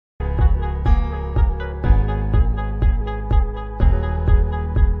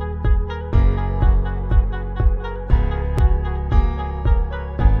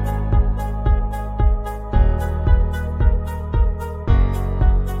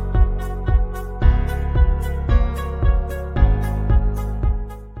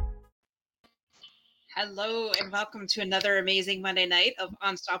Hello and welcome to another amazing Monday night of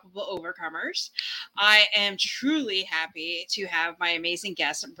Unstoppable Overcomers. I am truly happy to have my amazing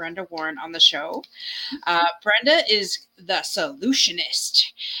guest, Brenda Warren, on the show. Brenda is the solutionist.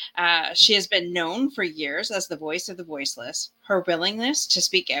 She has been known for years as the voice of the voiceless. Her willingness to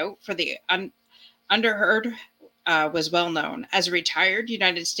speak out for the underheard was well known. As a retired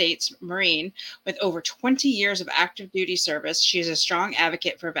United States Marine with over 20 years of active duty service, she is a strong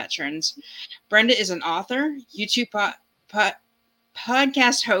advocate for veterans. Brenda is an author, YouTube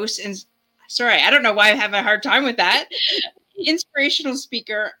podcast host, and sorry, I don't know why I have a hard time with that. Inspirational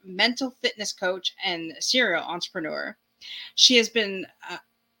speaker, mental fitness coach, and serial entrepreneur. She has been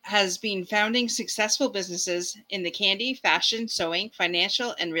founding successful businesses in the candy, fashion, sewing,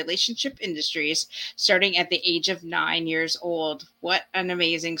 financial, and relationship industries, starting at the age of 9 years old. What an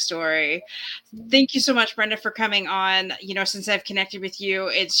amazing story! Thank you so much, Brenda, for coming on. Since I've connected with you,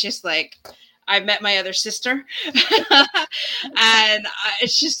 it's just like I've met my other sister, and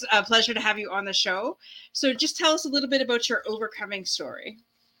it's just a pleasure to have you on the show. So, just tell us a little bit about your overcoming story.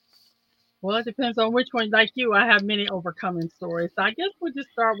 Well, it depends on which one. Like you, I have many overcoming stories. So I guess we'll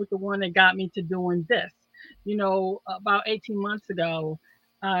just start with the one that got me to doing this. About 18 months ago,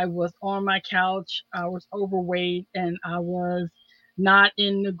 I was on my couch. I was overweight and I was not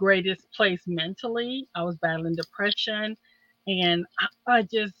in the greatest place mentally. I was battling depression and I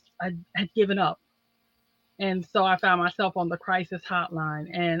had given up. And so I found myself on the crisis hotline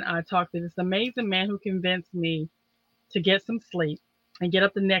and I talked to this amazing man who convinced me to get some sleep and get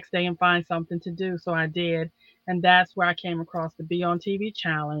up the next day and find something to do. So I did. And that's where I came across the Be on TV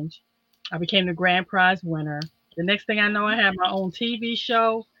challenge. I became the grand prize winner. The next thing I know, I had my own TV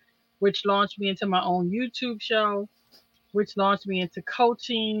show, which launched me into my own YouTube show, which launched me into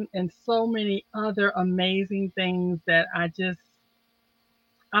coaching and so many other amazing things that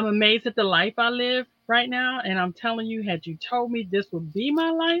I'm amazed at the life I live right now. And I'm telling you, had you told me this would be my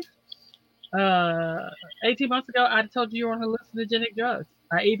life, uh, 18 months ago, I told you you were on hallucinogenic drugs.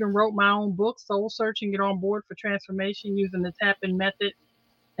 I even wrote my own book, Soul Searching, Get on Board for Transformation using the tapping method.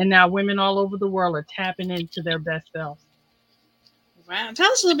 And now women all over the world are tapping into their best selves. Wow. Tell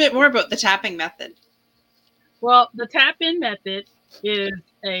us a little bit more about the tapping method. Well, the tap in method is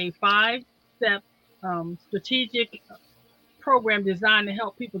a 5 step strategic program designed to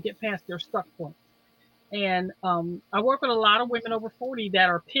help people get past their stuck points. And I work with a lot of women over 40 that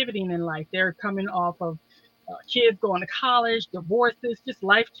are pivoting in life. They're coming off of kids going to college, divorces, just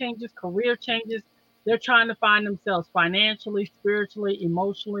life changes, career changes. They're trying to find themselves financially, spiritually,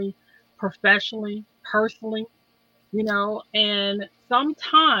 emotionally, professionally, personally, and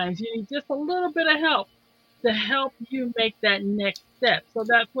sometimes you need just a little bit of help to help you make that next step. So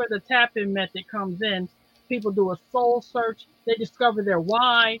that's where the tap in method comes in. People do a soul search, they discover their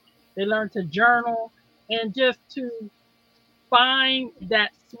why, they learn to journal, and just to find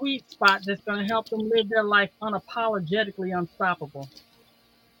that sweet spot that's going to help them live their life unapologetically unstoppable.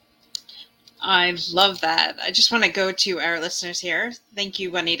 I love that. I just want to go to our listeners here. Thank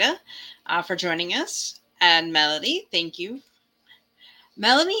you, Juanita, for joining us. And Melody, thank you.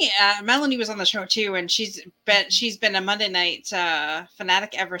 Melanie was on the show too, and she's been a Monday night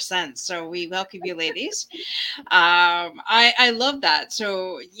fanatic ever since. So we welcome you, ladies. I love that.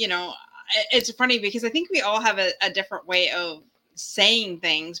 So it's funny because I think we all have a different way of saying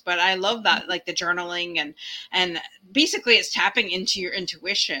things, but I love that, like the journaling and basically it's tapping into your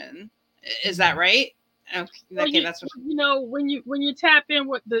intuition. Is that right? Well, Okay, that's what. when you tap in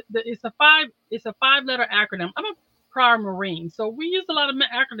with the it's a 5 letter acronym. I'm a prior Marine, so we use a lot of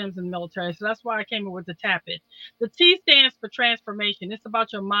acronyms in the military. So that's why I came up with the tap it. The T stands for transformation. It's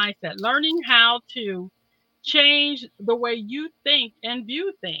about your mindset, learning how to change the way you think and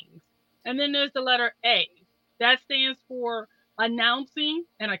view things. And then there's the letter A. That stands for announcing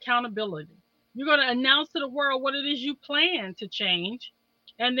and accountability. You're going to announce to the world what it is you plan to change,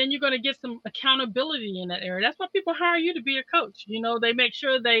 and then you're going to get some accountability in that area. That's why people hire you to be a coach. They make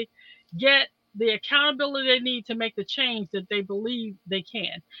sure they get the accountability they need to make the change that they believe they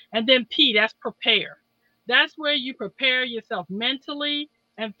can. And then P, that's prepare. That's where you prepare yourself mentally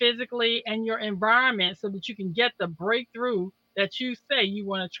and physically and your environment so that you can get the breakthrough that you say you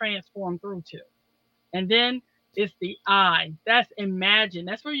want to transform through to. And then it's the I. That's imagine.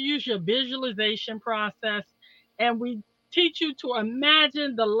 That's where you use your visualization process. And we teach you to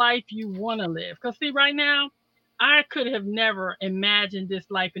imagine the life you want to live. Because, see, right now, I could have never imagined this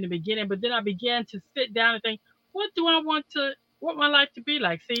life in the beginning, but then I began to sit down and think, what do I want my life to be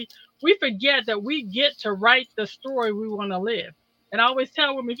like? See, we forget that we get to write the story we want to live. And I always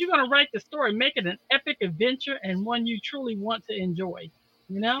tell women, if you're going to write the story, make it an epic adventure and one you truly want to enjoy,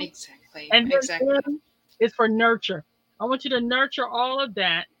 you know? Exactly, And then exactly. It's for nurture. I want you to nurture all of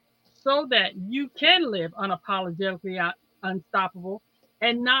that so that you can live unapologetically unstoppable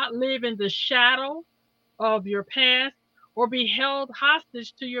and not live in the shadow of your past or be held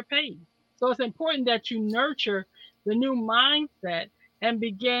hostage to your pain. So it's important that you nurture the new mindset and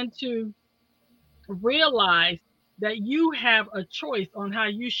begin to realize that you have a choice on how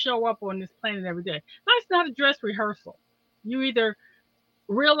you show up on this planet every day. Life's not a dress rehearsal. You either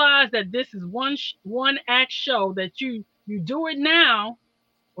realize that this is one act show that you do it now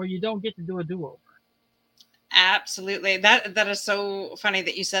or you don't get to do a do over. Absolutely. That is so funny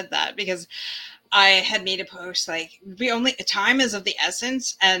that you said that, because I had made a post like, we only, time is of the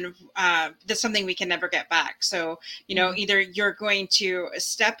essence, and that's something we can never get back. So, either you're going to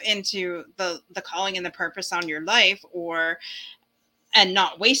step into the calling and the purpose on your life, or and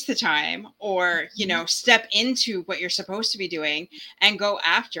not waste the time, or step into what you're supposed to be doing and go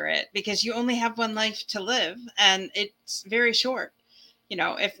after it, because you only have one life to live, and it's very short.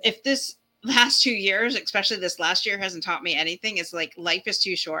 If this last 2 years, especially this last year, hasn't taught me anything, it's like life is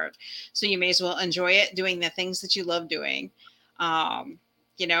too short, so you may as well enjoy it doing the things that you love doing. And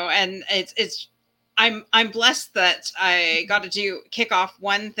it's I'm blessed that I got to kick off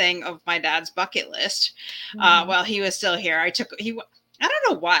one thing of my dad's bucket list while he was still here. I don't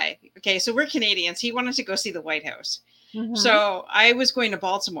know why. Okay, so we're Canadians. He wanted to go see the White House. So I was going to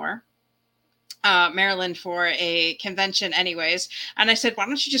Baltimore, Maryland, for a convention anyways. And I said, why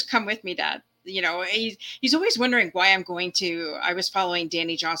don't you just come with me, Dad? He's always wondering why I was following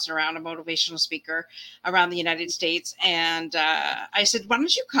Danny Johnson around, a motivational speaker around the United States. And I said, why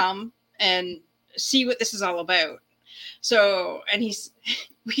don't you come and see what this is all about? So, and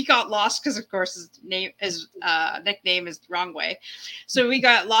we got lost because, of course, his nickname is the wrong way. So we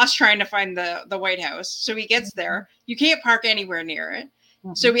got lost trying to find the White House. So he gets there. You can't park anywhere near it.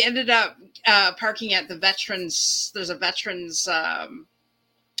 So we ended up parking at the veterans. There's a veterans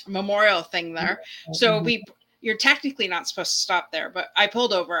memorial thing there. So you're technically not supposed to stop there, but I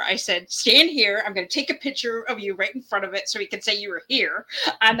pulled over. I said, stand here. I'm going to take a picture of you right in front of it so we can say you were here,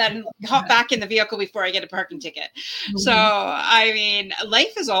 and then hop back in the vehicle before I get a parking ticket. So, I mean,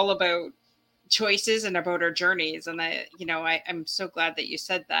 life is all about choices and about our journeys. And I'm so glad that you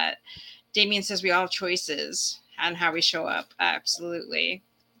said that. Damien says we all have choices and how we show up. Absolutely.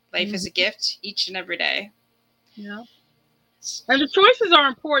 Life is a gift each and every day. Yeah. And the choices are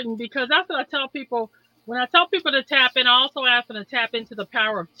important, because that's what I tell people. When I tell people to tap in, I also ask them to tap into the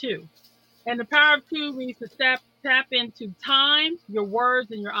power of two. And the power of two means to tap into time, your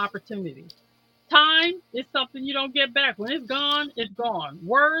words, and your opportunity. Time is something you don't get back. When it's gone, it's gone.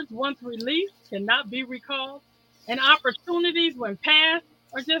 Words, once released, cannot be recalled. And opportunities, when passed,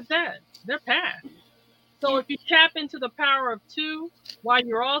 are just that. They're past. So if you tap into the power of two while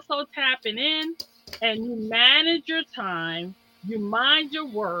you're also tapping in, and you manage your time, you mind your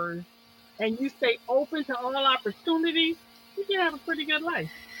words, and you stay open to all opportunities, you can have a pretty good life.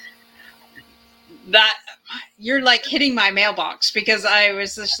 That you're like hitting my mailbox, because I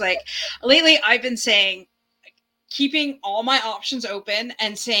was just like, lately I've been saying, keeping all my options open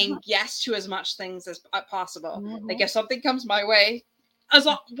and saying yes to as much things as possible. Like, if something comes my way, as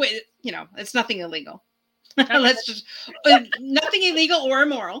long, it's nothing illegal. Let's just nothing illegal or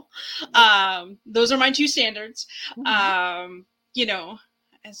immoral. Those are my two standards.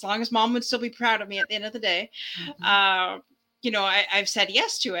 As long as Mom would still be proud of me at the end of the day. I've said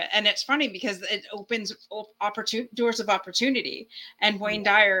yes to it. And it's funny because it opens doors of opportunity. And Wayne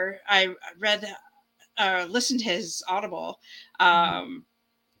Dyer, I listened to his Audible,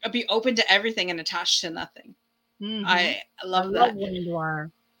 be open to everything and attached to nothing. I love that. Wayne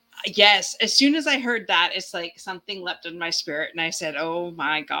Dyer. Yes, as soon as I heard that, it's like something leapt in my spirit, and I said, oh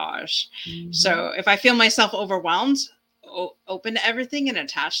my gosh. So if I feel myself overwhelmed, open to everything and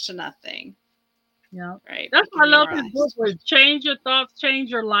attached to nothing. Yeah. Right. That's why I love his book, with Change Your Thoughts, Change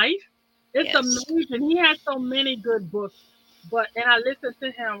Your Life. It's amazing. He has so many good books, and I listen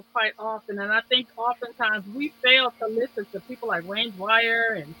to him quite often. And I think oftentimes we fail to listen to people like Wayne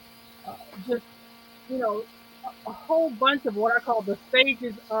Dyer and just, a whole bunch of what I call the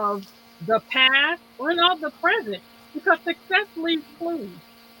stages of the past and of the present, because success leaves clues.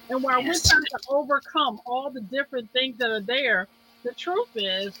 And while we're trying to overcome all the different things that are there, the truth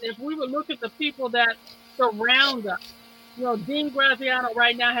is, if we would look at the people that surround us, Dean Graziano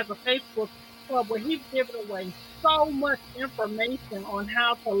right now has a Facebook club where he's giving away so much information on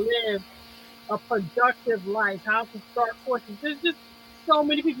how to live a productive life, how to start courses. There's just so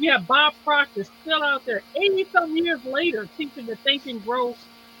many people. You have Bob Proctor still out there 80-some years later teaching the Think and Grow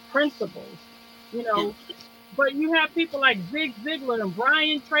principles, But you have people like Zig Ziglar and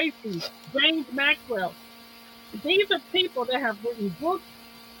Brian Tracy, James Maxwell. These are people that have written books,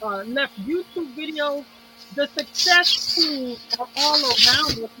 left YouTube videos. The success team are all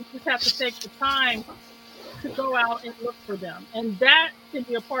around us. We just have to take the time to go out and look for them. And that can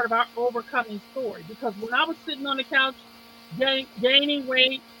be a part of our overcoming story. Because when I was sitting on the couch gaining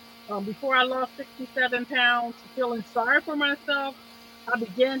weight, before I lost 67 pounds, feeling sorry for myself, I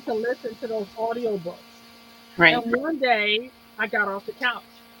began to listen to those audiobooks. And Right. one day I got off the couch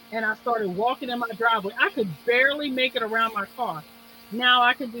and I started walking in my driveway. I could barely make it around my car. Now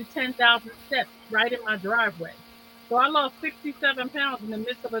I can do 10,000 steps right in my driveway. So I lost 67 pounds in the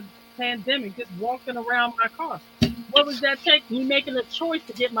midst of a pandemic just walking around my car. What was that take? Me making a choice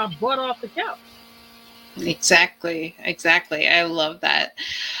to get my butt off the couch. Exactly. Exactly. I love that.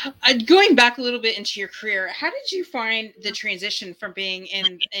 Going back a little bit into your career, how did you find the transition from being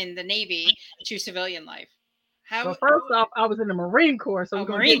in the Navy to civilian life? Well, How? first off, I was in the Marine Corps, so Oh, we're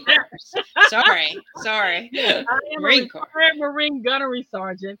going to Marine get that. Corps. Sorry. Sorry. Yes, I am a Marine Corps. retired Marine gunnery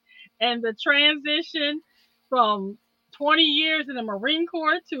sergeant, and the transition from 20 years in the Marine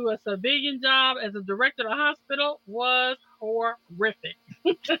Corps to a civilian job as a director of a hospital was horrific.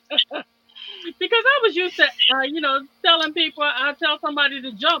 Because I was used to, telling people I tell somebody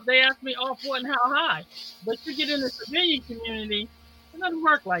to jump, they ask me off what and how high. But you get in the civilian community, it doesn't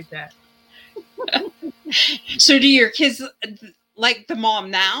work like that. So, do your kids like the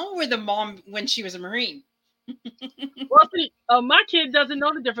mom now or the mom when she was a Marine? Well, see, my kid doesn't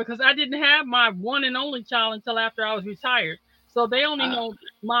know the difference because I didn't have my one and only child until after I was retired. So they only Uh, know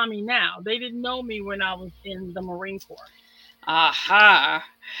mommy now. They didn't know me when I was in the Marine Corps. aha.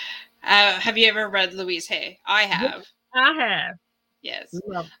 Have you ever read Louise Hay? I Yes, have. I have. Yes.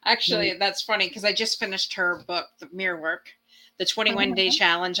 Love Actually, Louis. that's funny because I just finished her book, The Mirror Work, the 21-day Mhm,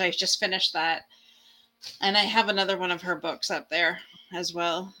 challenge. I just finished that. And I have another one of her books up there as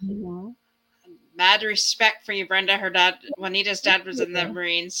well. mhm. Mad respect for you, Brenda. Her dad, Juanita's dad, was in the Yeah.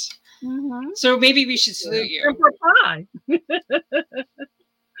 Marines. Mhm. So maybe we should Yeah. salute you. Simple pie.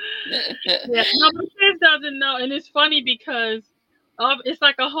 Yeah. No, my kid doesn't know, and it's funny because it's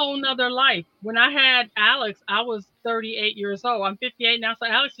like a whole nother life. When I had Alex, I was 38 years old. I'm 58 now, so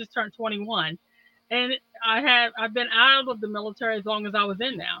Alex just turned 21. And I've been out of the military as long as I was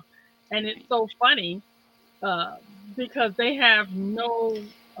in now, and it's so funny uh, because they have no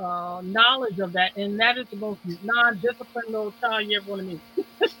knowledge of that, and that is the most non-disciplined little child you ever want to meet.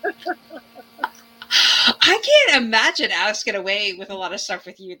 I can't imagine Alex get away with a lot of stuff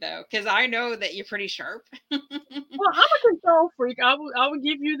with you though, because I know that you're pretty sharp. Well, I'm a control freak. I would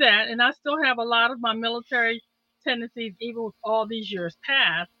give you that, and I still have a lot of my military tendencies, even with all these years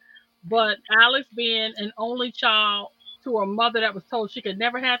past. But Alex, being an only child to a mother that was told she could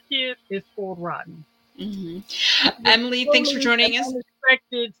never have kids, is spoiled rotten. Hmm. It was Emily, thanks for totally an joining us.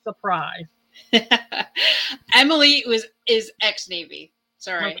 unexpected surprise. Emily is ex Navy.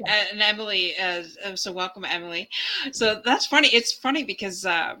 Sorry, Okay. and Emily. So welcome, Emily. So that's funny. It's funny because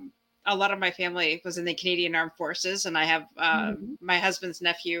a lot of my family was in the Canadian Armed Forces, and I have Mhm. my husband's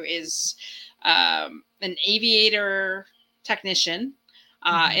nephew is an aviator technician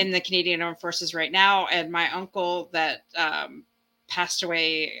Mhm. in the Canadian Armed Forces right now, and my uncle that passed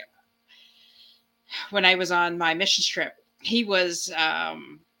away when I was on my mission trip. He was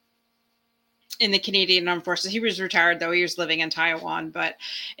in the Canadian Armed Forces. He was retired though. He was living in Taiwan, but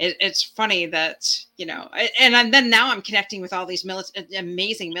it's funny that and then now I'm connecting with all these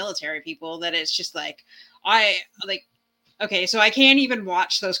amazing military people that it's just like I like. Okay, so I can't even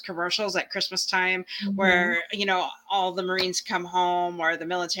watch those commercials at Christmas time Mhm. where, all the Marines come home or the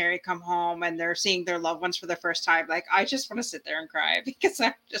military come home and they're seeing their loved ones for the first time. Like, I just want to sit there and cry because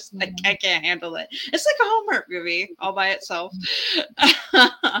I'm just like, I Mhm. can't handle it. It's like a Hallmark movie all by itself.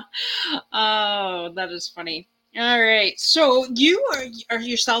 Oh, that is funny. All right. So you are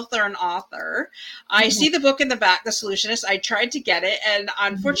yourself are an author. I Mhm. see the book in the back, The Solutionist. I tried to get it, and Mhm.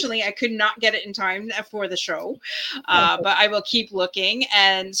 unfortunately, I could not get it in time for the show. Okay. But I will keep looking.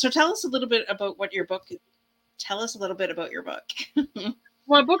 And so, tell us a little bit about what your book. Tell us a little bit about your book.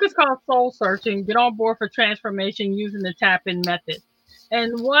 My book is called Soul Searching. Get on board for transformation using the tap-in method.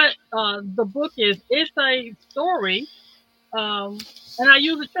 And what the book is, it's a story. And I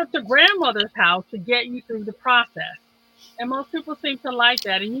use a trip to grandmother's house to get you through the process. And most people seem to like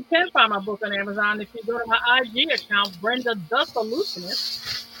that. And you can find my book on Amazon if you go to my IG account, Brenda the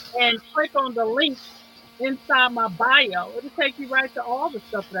Solutionist, and click on the link inside my bio. It'll take you right to all the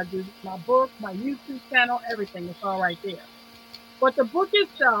stuff that I do. My book, my YouTube channel, everything. It's all right there. But the book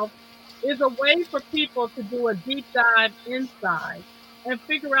itself is a way for people to do a deep dive inside and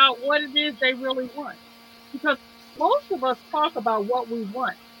figure out what it is they really want. Because most of us talk about what we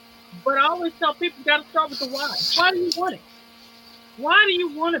want, But I always tell people you got to start with the why. Why do you want it? Why do you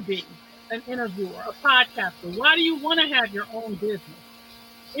want to be an interviewer, a podcaster? Why do you want to have your own business?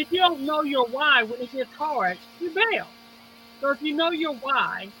 If you don't know your why when it gets hard, you bail. So if you know your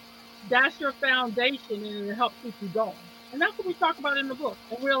why, that's your foundation and it helps keep you going. And that's what we talk about in the book.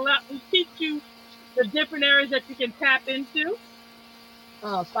 And we teach you the different areas that you can tap into,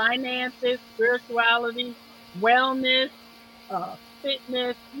 finances, spirituality, wellness,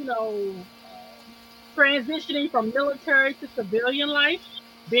 fitness, transitioning from military to civilian life,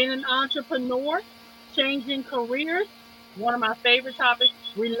 being an entrepreneur, changing careers. One of my favorite topics,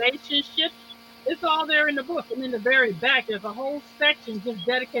 relationships. It's all there in the book. And in the very back, there's a whole section just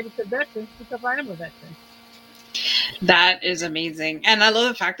dedicated to veterans because I am a veteran. That is amazing. And I love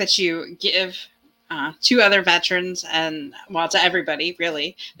the fact that you give to other veterans and, well, to everybody,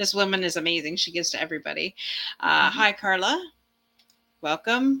 really. This woman is amazing. She gives to everybody. Mm-hmm. Hi, Carla.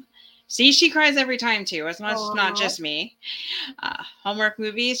 Welcome. See, she cries every time, too. It's not Aww. just me. Hallmark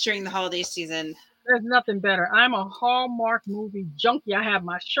movies during the holiday season. There's nothing better. I'm a Hallmark movie junkie. I have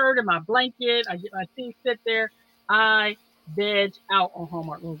my shirt and my blanket. I get my tea, sit there. I veg out on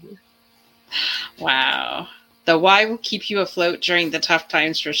Hallmark movies. Wow. The why will keep you afloat during the tough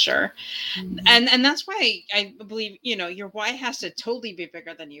times for sure. Mm-hmm. And that's why I believe, your why has to totally be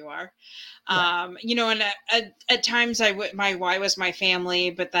bigger than you are. Yeah. And at times my why was my family,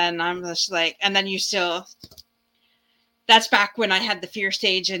 but then I'm just like, and then you still, that's back when I had the fear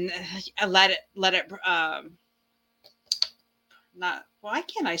stage and I not, why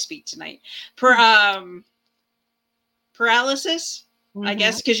can't I speak tonight? Per, Paralysis, I Mm-hmm.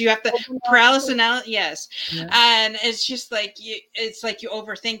 guess, because you have to paralysis now. Yes, Yeah. and it's just like it's like you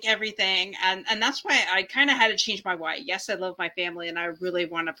overthink everything, and that's why I kind of had to change my why. Yes, I love my family, and I really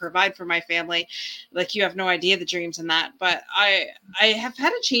want to provide for my family. Like, you have no idea the dreams in that, but I have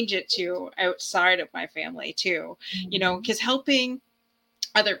had to change it to outside of my family too. Mm-hmm. Because helping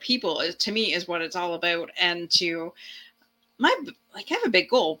other people is, to me, is what it's all about, and to my, like, I have a big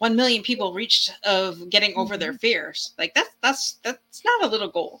goal. 1 million people reached of getting over their Mm-hmm. fears. Like, that's not a little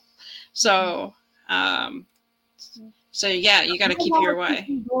goal. So um so yeah, you got to My keep mama your keeps way.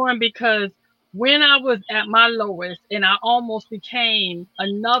 me going because when I was at my lowest and I almost became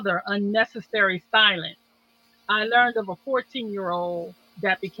another unnecessary silence, I learned of a 14-year-old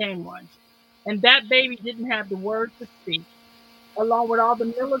that became one. And that baby didn't have the words to speak, along with all the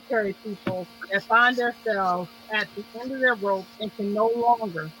military people that find themselves at the end of their rope and can no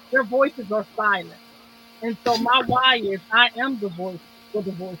longer, their voices are silent. And so my why is I am the voice for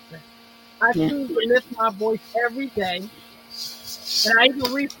the voiceless. I Yeah. choose to lift my voice every day. And I even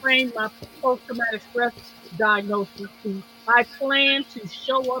reframed my post traumatic stress diagnosis to I plan to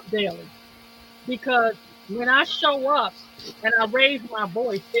show up daily because when I show up and I raise my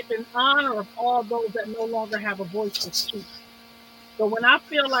voice, it's in honor of all those that no longer have a voice to speak. So when I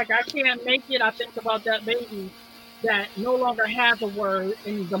feel like I can't make it, I think about that baby that no longer has a word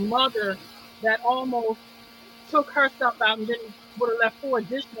and the mother that almost took herself out and then would have left 4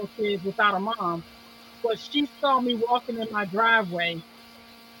 additional kids without a mom. But she saw me walking in my driveway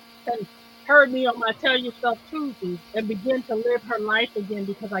and heard me on my Tell Yourself Tuesdays and began to live her life again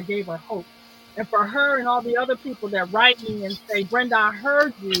because I gave her hope. And for her and all the other people that write me and say, Brenda, I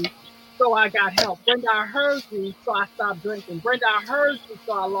heard you, so I got help. Brenda, I heard you, so I stopped drinking. Brenda, I heard you,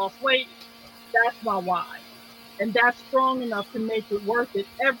 so I lost weight. That's my why. And that's strong enough to make it worth it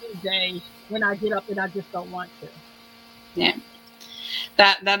every day when I get up and I just don't want to. Yeah.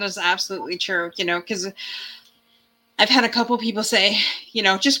 That is absolutely true, because I've had a couple people say,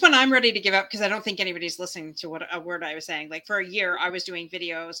 just when I'm ready to give up, because I don't think anybody's listening to what a word I was saying. Like, for a year, I was doing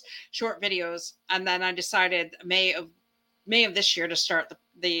videos, short videos, and then I decided May of this year to start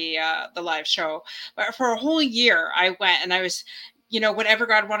the live show. But for a whole year, I went and I was, whatever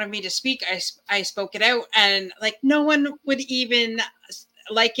God wanted me to speak, I spoke it out, and like no one would even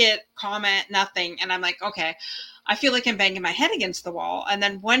like it, comment, nothing. And I'm like, okay, I feel like I'm banging my head against the wall. And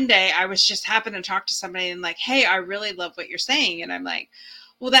then one day I was just happened to talk to somebody and like, hey, I really love what you're saying. And I'm like,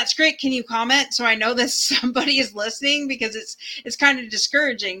 well, that's great. Can you comment so I know that somebody is listening? Because it's kind of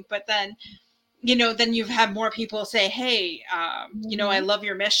discouraging. But then, then you've had more people say, hey, I Mm-hmm. love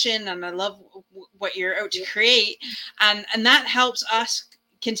your mission and I love what you're out to create. And that helps us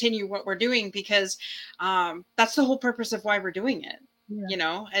continue what we're doing, because that's the whole purpose of why we're doing it,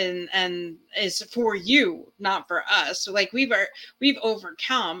 Yeah. and is for you, not for us. So, like, we've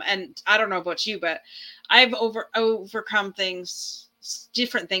overcome, and I don't know about you, but I've overcome things,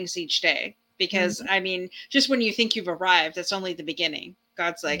 different things each day, because Mm-hmm. I mean, just when you think you've arrived, that's only the beginning.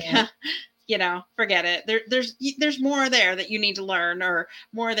 God's like, Yeah. huh, forget it. There's more there that you need to learn, or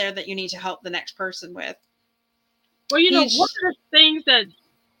more there that you need to help the next person with. Well, one He's of the things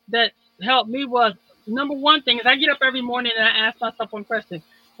that helped me was, number one thing is I get up every morning and I ask myself one question.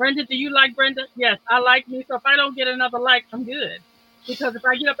 Brenda, do you like Brenda? Yes, I like me. So if I don't get another like, I'm good. Because if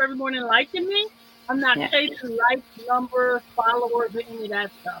I get up every morning liking me, I'm not Yeah, chasing likes, numbers, followers, or any of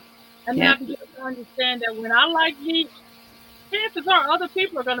that stuff. And then yeah, I begin to understand that when I like me, chances are other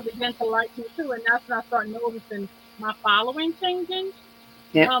people are going to begin to like me too. And that's when I start noticing my following changing.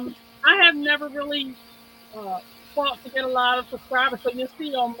 yeah, I have never really uh, fought to get a lot of subscribers. So you'll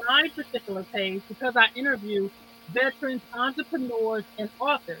see on my particular page, because I interview veterans, entrepreneurs, and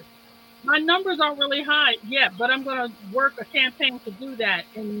authors, my numbers aren't really high yet, but I'm going to work a campaign to do that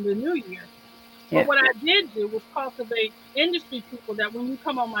in the new year. But yeah, what I did do was cultivate industry people that when you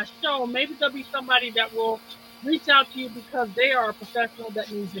come on my show, maybe there'll be somebody that will reach out to you because they are a professional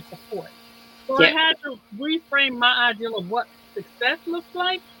that needs your support. So I yeah, had to reframe my ideal of what success looks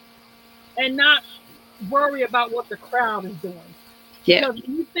like and not worry about what the crowd is doing. yeah. Because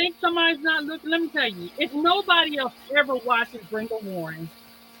when you think somebody's not looking, let me tell you, if nobody else ever watches Brenda Warren,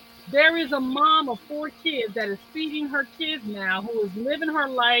 there is a mom of 4 kids that is feeding her kids now, who is living her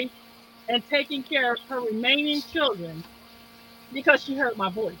life and taking care of her remaining children because she heard my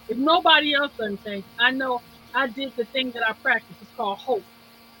voice. If nobody else doesn't change, I know I did the thing that I practice. It's called hope.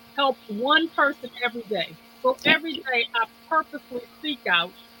 Help one person every day. So Yeah. every day I purposely seek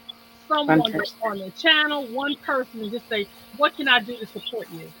out One someone that's person. on the channel, one person, and just say, what can I do to support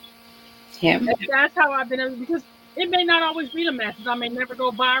you? Yeah, And that's how I've been able, because it may not always be the masses. I may never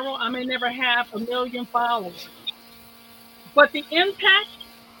go viral. I may never have a million followers. But the impact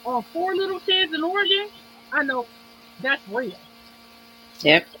on 4 little kids in Oregon, I know that's real.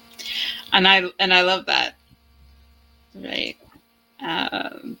 yep. And I love that. Right.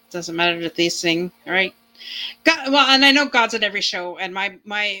 Doesn't matter that these thing. Right. God, well, and I know God's in every show, and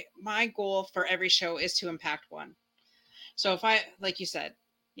my goal for every show is to impact one. So if I, like you said,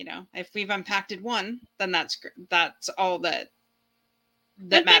 if we've impacted one, then that's all that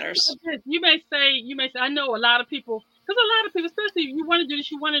And think matters. about this. You may say, I know a lot of people, because a lot of people, especially if you want to do this,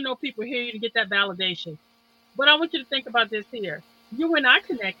 you want to know people hear you to get that validation. But I want you to think about this here. You and I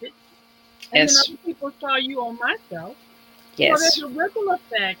connected, and then Yes. other people saw you on my show. So there's Yes. a ripple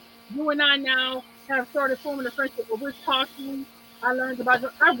effect. You and I now have started forming a friendship where we're talking. I learned about you.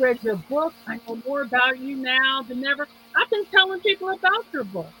 I read your book. I know more about you now than ever. I've been telling people about your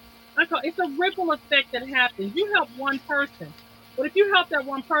book. It's a ripple effect that happens. You help one person, but if you help that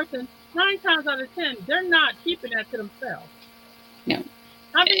one person, 9 times out of 10, they're not keeping that to themselves. No.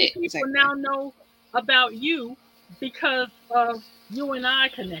 How many people Exactly. now know about you because of you and I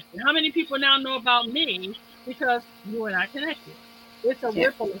connected? How many people now know about me because you and I connected? It's a Yeah.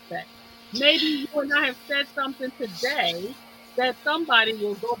 ripple effect. Maybe you and I have said something today that somebody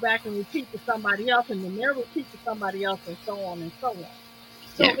will go back and repeat to somebody else, and then they'll repeat to somebody else, and so on and so on. Yeah.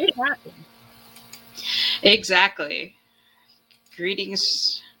 So it happens. Exactly.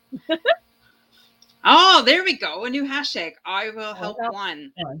 Greetings. Oh, there we go. A new hashtag. I will Oh, help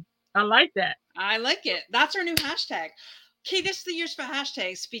one. I like that. I like it. That's our new hashtag. Okay, this is the years for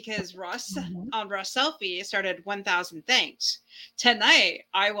hashtags because Russ Mhm. on Russ Selfie started 1,000 thanks. Tonight,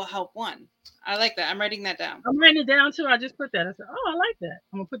 I will help one. I like that. I'm writing that down. I'm writing it down too. I just put that. I said, "Oh, I like that."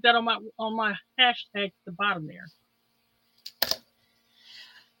 I'm gonna put that on my hashtag at the bottom there.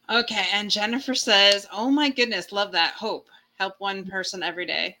 Okay, and Jennifer says, "Oh my goodness, love that. Hope. Help one person every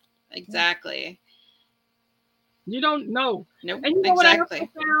day." Exactly. You don't know. Nope, And you know what I exactly.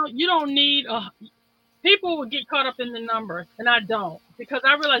 also found? You don't need people will get caught up in the numbers, and I don't, because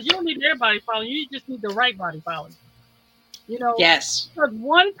I realize you don't need everybody following you. You just need the right body following you. Yes. Because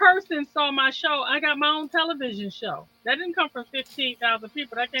one person saw my show, I got my own television show. That didn't come from 15,000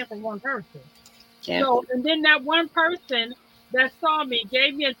 people. That came from one person. Yeah. So, and then that one person that saw me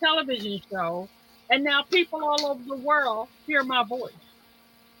gave me a television show, and now people all over the world hear my voice.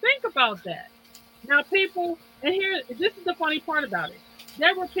 Think about that. Now, people, and here, this is the funny part about it.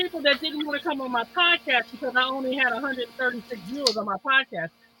 There were people that didn't want to come on my podcast because I only had 136 viewers on my podcast.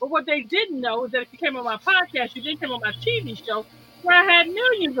 But what they didn't know is that if you came on my podcast, you didn't come on my TV show where I had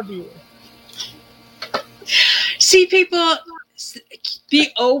millions of viewers. See, people be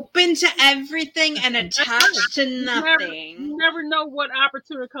open to everything and That's right. attached to You nothing. never know what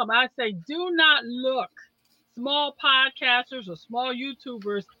opportunity will come. I say, do not look. Small podcasters or small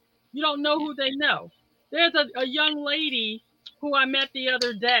YouTubers, you don't know Yeah. who they know. There's a young lady who I met the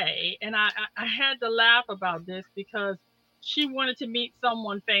other day, and I had to laugh about this because she wanted to meet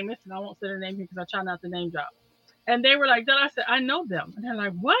someone famous, and I won't say their name because I try not to name drop. And they were like that. I said, I know them. And they're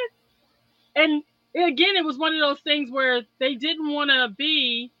like, what? And again, it was one of those things where they didn't want to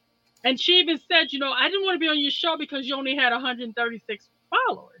be. And she even said, I didn't want to be on your show because you only had 136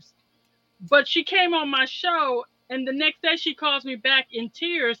 followers. But she came on my show, and the next day she calls me back in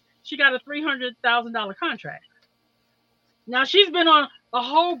tears. She got a $300,000 contract. Now she's been on a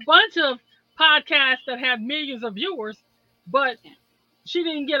whole bunch of podcasts that have millions of viewers, but Yeah. she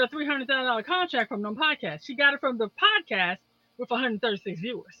didn't get a $300,000 contract from them podcasts. She got it from the podcast with 136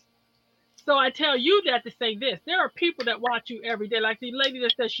 viewers. So I tell you that to say this: there are people that watch you every day, like the lady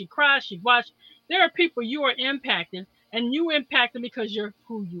that says she cries, she watched. There are people you are impacting, and you impact them because you're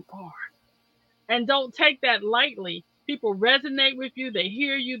who you are. And don't take that lightly. People resonate with you, they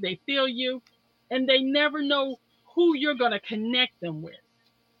hear you, they feel you, and they never know who you're going to connect them with.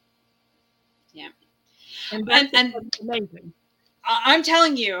 Yeah. And that's And what's amazing. I'm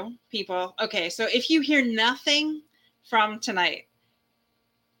telling you, people, okay, so if you hear nothing from tonight,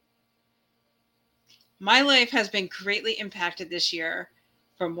 my life has been greatly impacted this year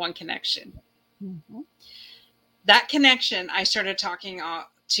from one connection. Mm-hmm. That connection, I started talking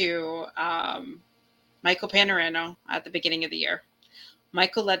to Michael Panorano at the beginning of the year.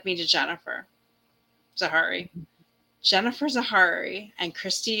 Michael led me to Jennifer Zahari. Jennifer Zahari and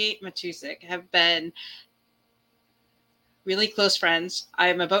Christy Matusik have been really close friends.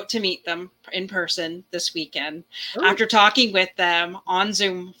 I'm about to meet them in person this weekend. Ooh. After talking with them on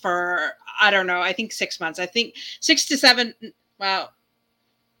Zoom for, I don't know, I think 6 months. I think 6 to 7. Well,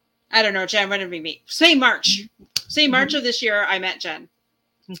 I don't know, Jen, when did we meet? Say March. Say March of this year, I met Jen.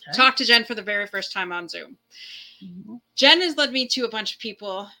 Okay. Talked to Jen for the very first time on Zoom. Mm-hmm. Jen has led me to a bunch of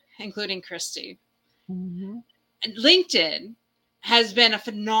people, including Christy. Mm-hmm. And LinkedIn has been a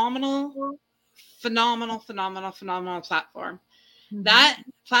phenomenal platform. Mm-hmm. That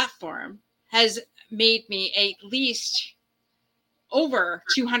platform has made me at least over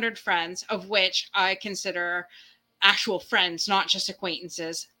 200 friends, of which I consider actual friends, not just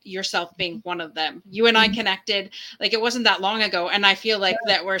acquaintances, yourself being one of them. You and I connected, like it wasn't that long ago, and I feel like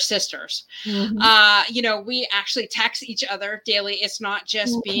that we're sisters. Mm-hmm. We actually text each other daily. It's not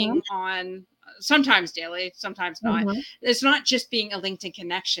just being on, sometimes daily, sometimes not. Mm-hmm. It's not just being a LinkedIn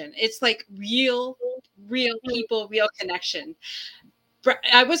connection. It's like real people, real connection.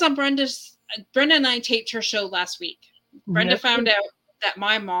 I was on Brenda and I taped her show last week. Brenda Yes. found out that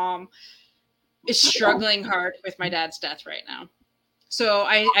my mom is struggling hard with my dad's death right now. So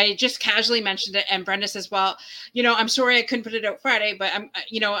I just casually mentioned it, and Brenda says, well, I'm sorry I couldn't put it out Friday, but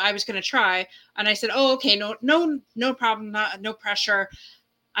I was going to try. And I said, oh, okay, no problem, no pressure.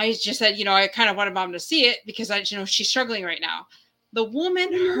 I just said, I kind of wanted mom to see it because she's struggling right now. The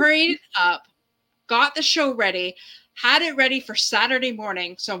woman hurried up, got the show ready, had it ready for Saturday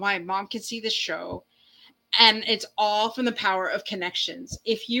morning so my mom could see the show. And it's all from the power of connections.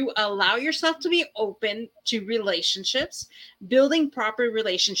 If you allow yourself to be open to relationships, building proper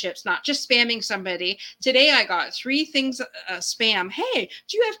relationships, not just spamming somebody. Today I got 3 things spam. Hey,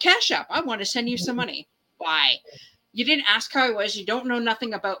 do you have Cash App? I want to send you some money. Why? You didn't ask how I was. You don't know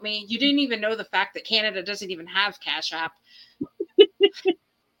nothing about me. You didn't even know the fact that Canada doesn't even have Cash App.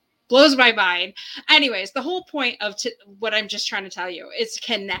 Blows my mind. Anyways, the whole point of what I'm just trying to tell you is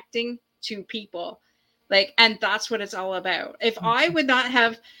connecting to people. And that's what it's all about. If I would not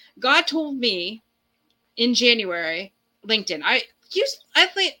have, God told me in January, LinkedIn, I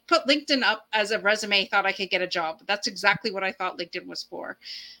put LinkedIn up as a resume, thought I could get a job. That's exactly what I thought LinkedIn was for.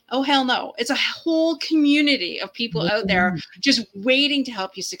 Oh, hell no. It's a whole community of people out there just waiting to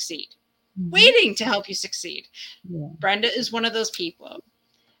help you succeed. Waiting to help you succeed. Yeah. Brenda is one of those people.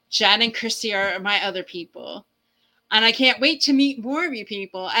 Jen and Christy are my other people. And I can't wait to meet more of you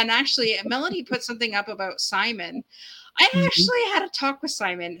people. And actually, Melody put something up about Simon. I actually had a talk with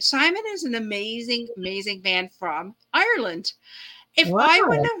Simon. Simon is an amazing, amazing man from Ireland. If Wow. I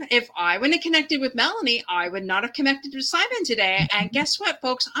wouldn't have connected with Melanie, I would not have connected with Simon today. And guess what,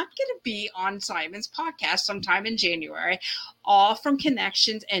 folks? I'm going to be on Simon's podcast sometime in January, all from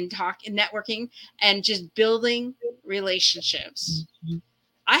connections and networking and just building relationships.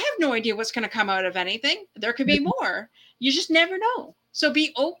 I have no idea what's going to come out of anything. There could be more. You just never know. So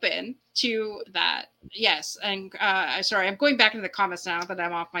be open to that. Yes. And sorry, I'm going back into the comments now that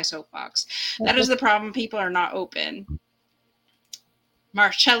I'm off my soapbox. That is the problem. People are not open.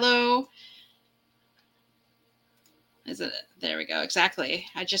 Marcello. Is it? There we go. Exactly.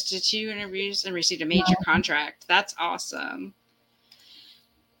 I just did 2 interviews and received a major contract. That's awesome.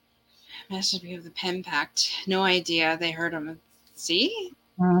 Message me with the pen pact. No idea. They heard them. See?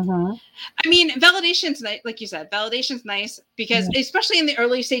 I mean, validation's nice, like you said. Validation's nice because, especially in the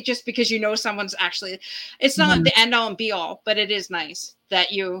early stages, because someone's actually. It's not the end all and be all, but it is nice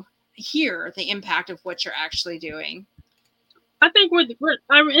that you hear the impact of what you're actually doing. I think what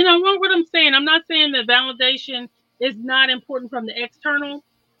I'm saying, I'm not saying that validation is not important from the external,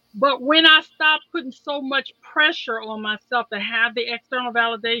 but when I stopped putting so much pressure on myself to have the external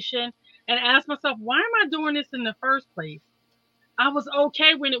validation and ask myself, why am I doing this in the first place? I was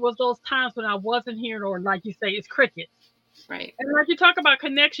okay when it was those times when I wasn't here, or like you say, it's crickets. Right. And like you talk about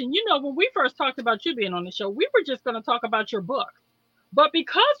connection, when we first talked about you being on the show, we were just going to talk about your book. But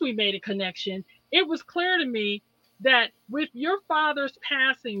because we made a connection, it was clear to me that with your father's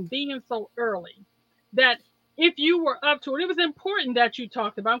passing being so early, that if you were up to it, it was important that you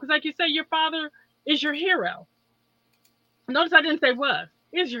talked about, because like you say, your father is your hero. Notice I didn't say was,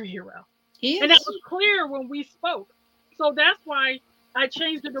 is your hero. He And that is. was clear when we spoke. So that's why I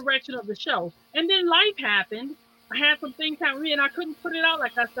changed the direction of the show. And then life happened. I had some things happen to me and I couldn't put it out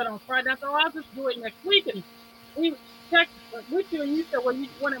like I said on Friday. I thought, oh, I'll just do it next week. And we checked with you and you said, well, you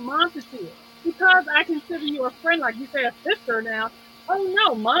wanted mom to see it. Because I consider you a friend, like you say, a sister now. Oh,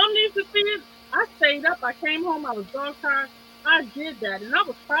 no, mom needs to see it. I stayed up. I came home. I was dog tired. I did that. And I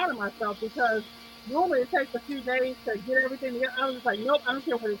was proud of myself because normally it takes a few days to get everything together. I was just like, nope, I don't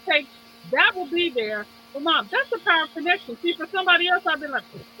care what it takes. That will be there. But mom, that's the power of connection. See, for somebody else, I've been like,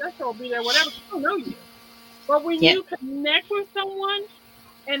 that will be there, whatever. 'Cause I don't know you. But when Yeah. you connect with someone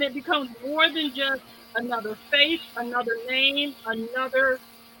and it becomes more than just another face, another name, another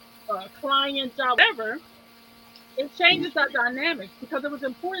client, job, whatever, it changes our dynamics because it was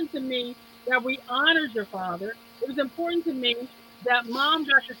important to me that we honored your father. It was important to me that mom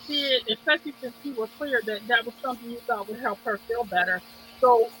got to see it, especially since you were clear that that was something you thought would help her feel better.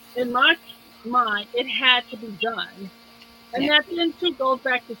 So in my mind, it had to be done. And Yeah. that then too goes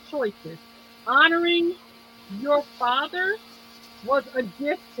back to choices. Honoring your father was a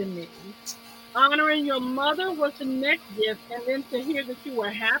gift to me. Honoring your mother was the next gift. And then to hear that you were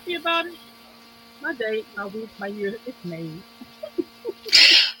happy about it, my day, my week, my year, it's made.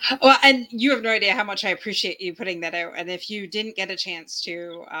 Well, and you have no idea how much I appreciate you putting that out. And if you didn't get a chance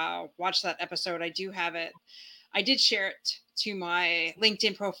to watch that episode, I do have it. I did share it to my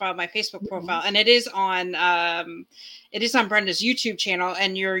LinkedIn profile, my Facebook profile, and it is on Brenda's YouTube channel.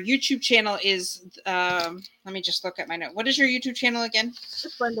 And your YouTube channel is let me just look at my note. What is your YouTube channel again?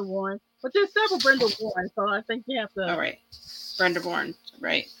 It's Brenda Warren. But there's several Brenda Warren, so I think you have All to. right. Brenda Bourne,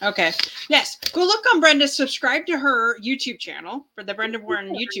 right? Okay. Yes. Go look on Brenda. Subscribe to her YouTube channel, for the Brenda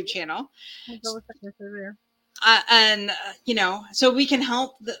Bourne YouTube channel. And so we can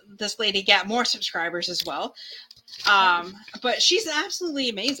help this lady get more subscribers as well. But she's absolutely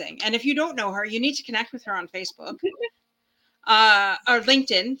amazing. And if you don't know her, you need to connect with her on Facebook. Or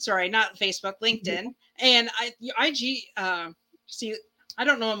LinkedIn. Sorry, not Facebook, LinkedIn. And IG. See, I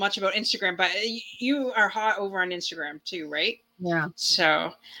don't know much about Instagram, but you are hot over on Instagram too, right? Yeah.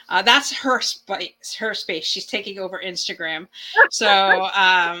 So that's her space. Her space. She's taking over Instagram. So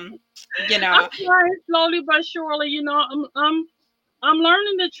I'm trying slowly but surely. I'm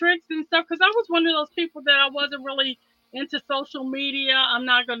learning the tricks and stuff because I was one of those people that I wasn't really into social media. I'm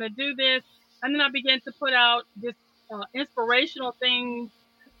not going to do this, and then I began to put out this inspirational things,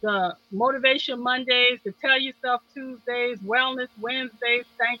 the motivation Mondays, the tell you stuff Tuesdays, wellness Wednesdays,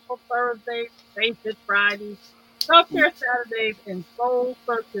 thankful Thursdays, faith it Fridays, self care Saturdays, and soul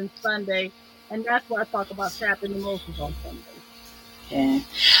searching Sunday. And that's where I talk about tapping emotions on Sundays. Yeah.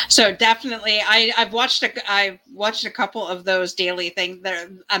 So definitely, I've watched a couple of those daily things. They're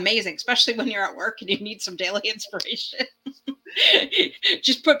amazing, especially when you're at work and you need some daily inspiration.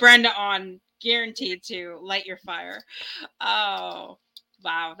 Just put Brenda on, guaranteed to light your fire. Oh,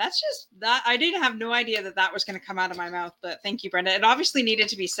 wow, that's just that. I didn't have no idea that that was going to come out of my mouth, but thank you, Brenda. It obviously needed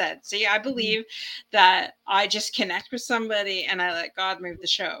to be said. See, I believe that I just connect with somebody and I let God move the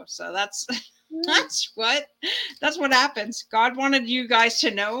show. So that's that's what happens. God wanted you guys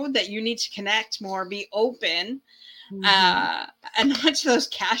to know that you need to connect more, be open, and not to those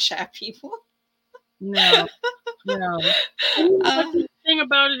Cash App people. No, no. And the thing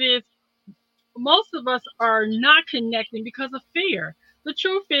about it is, most of us are not connecting because of fear. The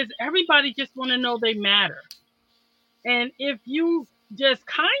truth is, everybody just want to know they matter. And if you just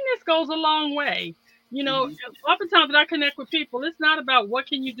kindness goes a long way. Oftentimes when I connect with people, it's not about what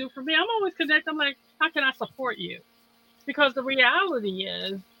can you do for me. I'm always connected. I'm like, how can I support you? Because the reality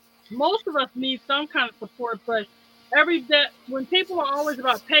is, most of us need some kind of support. But every day, when people are always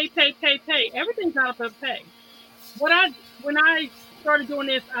about pay, pay, pay, pay, everything's not about pay. When I started doing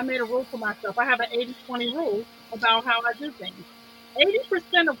this, I made a rule for myself. I have an 80-20 rule about how I do things.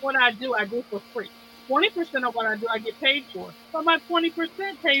 80% of what I do for free. 20% of what I do, I get paid for. So my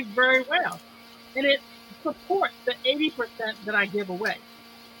 20% pays very well. And it supports the 80% that I give away.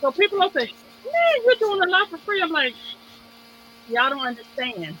 So people will say, man, you're doing a lot for free. I'm like, y'all don't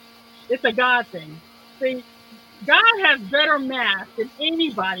understand. It's a God thing. See, God has better math than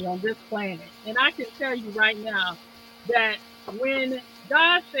anybody on this planet. And I can tell you right now that when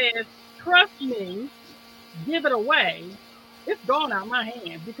God says, trust me, give it away, it's gone out of my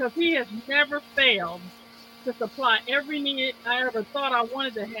hand because He has never failed to supply every need I ever thought I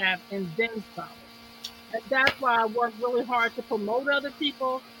wanted to have and then some. And that's why I work really hard to promote other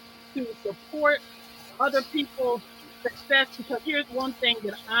people, to support other people's success. Because here's one thing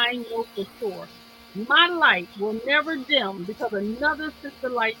that I know for sure: my light will never dim because another sister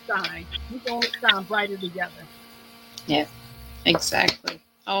light shines. We can only shine brighter together. Yeah, exactly.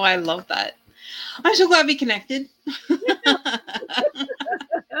 Oh, I love that. I'm so glad we connected.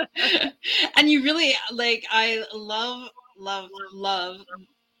 And you really like, I love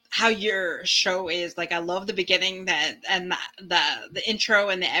how your show is. Like, I love the beginning, that and the intro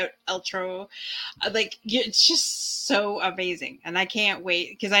and the outro. Like, it's just so amazing, and I can't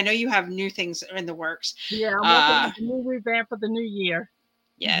wait because I know you have new things in the works. Yeah, I'm working Uh on the new revamp for the new year. Mhm.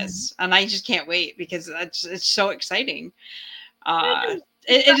 yes, and I just can't wait because it's so exciting. uh And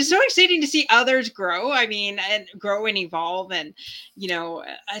it is so exciting to see others grow. I mean, and grow and evolve, and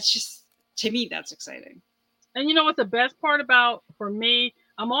it's just, to me, that's exciting. you know what's the best part about for me?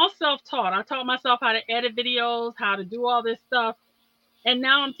 I'm all self-taught. I taught myself how to edit videos, how to do all this stuff, and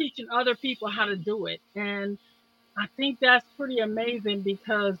now I'm teaching other people how to do it. And I think that's pretty amazing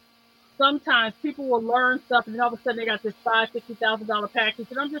because sometimes people will learn stuff and then all of a sudden they got this $50,000 package.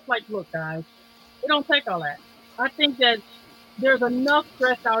 And I'm just like, look, guys, it don't take all that. I think that there's enough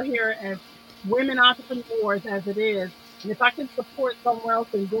stress out here as women entrepreneurs as it is. And if I can support someone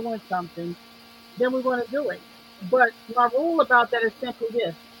else in doing something, then we want to do it. But my rule about that is simply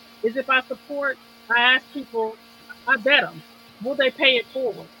this: is if I support, I ask people, I bet them, will they pay it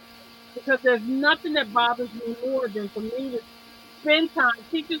forward? Because there's nothing that bothers me more than for me to spend time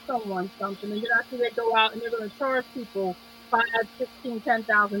teaching someone something, and then after they go out and they're going to charge people 5, 15,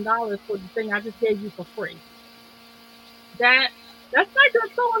 $10,000 for the thing I just gave you for free. That that's not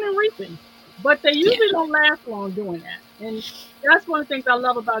just sowing and reaping, but they Yeah. usually don't last long doing that. And that's one of the things I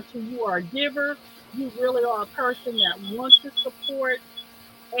love about you. You are a giver. You really are a person that wants to support,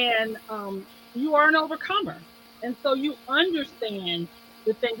 and you are an overcomer, and so you understand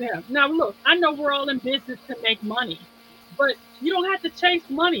the things they have. Now, look, I know we're all in business to make money, but you don't have to chase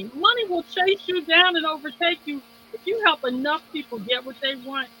money. Money will chase you down and overtake you. If you help enough people get what they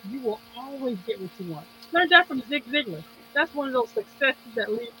want, you will always get what you want. Learned that from Zig Ziglar. That's one of those successes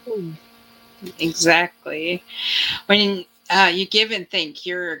that leave clues. Exactly. When you give and think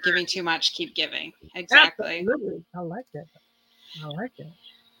you're giving too much, keep giving. Exactly. Absolutely, I like that. I like that.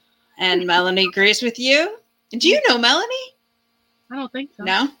 And Melanie agrees with you. Do you know Melanie? I don't think so.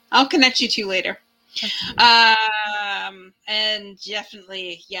 No, I'll connect you two later. Okay. And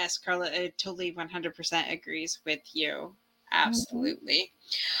definitely, yes, Carla, totally 100% agrees with you. Mhm. Absolutely.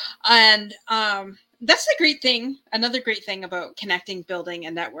 And that's the great thing. Another great thing about connecting, building,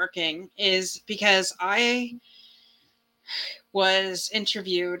 and networking is because I was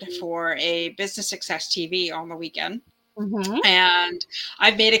interviewed for a Business Success TV on the weekend. Mhm. And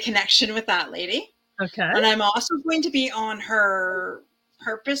I've made a connection with that lady. Okay. And I'm also going to be on her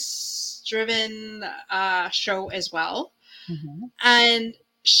purpose driven show as well. Mhm. And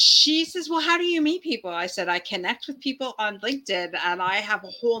she says, well, how do you meet people? I said, I connect with people on LinkedIn, and I have a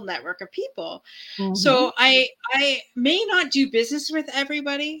whole network of people. Mhm. So I may not do business with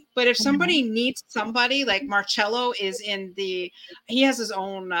everybody, but if Mhm. somebody needs somebody, like Marcello is he has his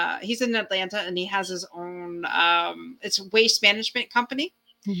own, he's in Atlanta, and he has his own, it's a waste management company.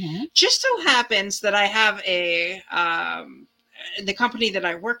 Mhm. Just so happens that I have the company that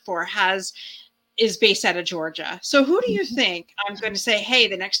I work for is based out of Georgia. So who do you Mhm. think I'm going to say, hey,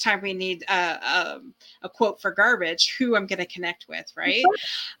 the next time we need a quote for garbage, who I'm going to connect with, right?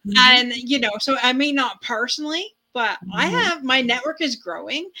 Mhm. And, so I may not personally, but Mhm. my network is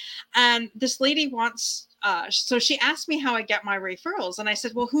growing. And this lady wants, so she asked me how I get my referrals. And I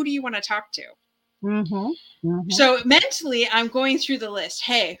said, well, who do you want to talk to? Mhm. Mhm. So mentally, I'm going through the list.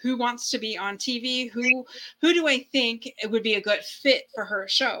 Hey, who wants to be on TV? Who do I think it would be a good fit for her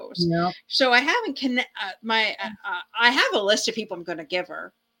shows? Yep. So I haven't I have a list of people I'm going to give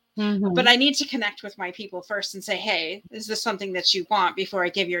her, but Mhm. I need to connect with my people first and say, hey, is this something that you want before I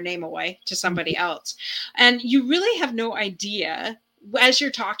give your name away to somebody else? And you really have no idea as you're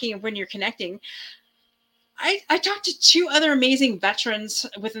talking and when you're connecting. I talked to two other amazing veterans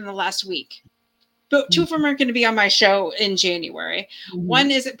within the last week, but two of them are going to be on my show in January. One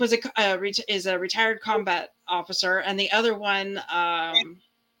Mhm. is a retired combat officer, and the other one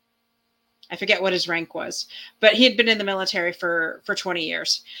I forget what his rank was, but he had been in the military for 20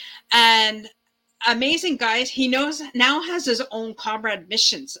 years. And amazing guys. He knows now has his own comrade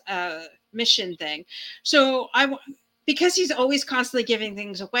mission thing. So because he's always constantly giving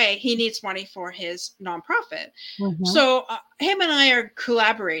things away, he needs money for his nonprofit. Mm-hmm. So him and I are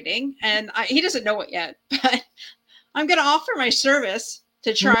collaborating, and he doesn't know it yet, but I'm going to offer my service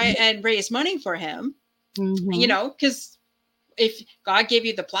to try and raise money for him. Mm-hmm. You know, because if God gave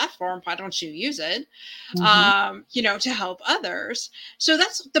you the platform, why don't you use it? You know, to help others. So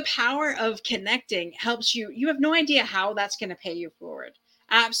that's the power of connecting. Helps you. You have no idea how that's going to pay you forward.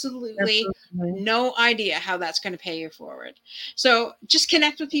 Absolutely no idea how that's going to pay you forward. So just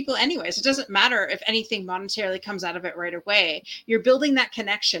connect with people anyways. It doesn't matter if anything monetarily comes out of it right away. You're building that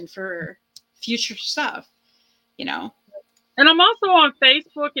connection for future stuff, you know. And I'm also on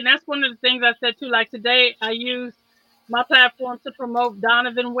Facebook, and that's one of the things I said too. Like today, I used my platform to promote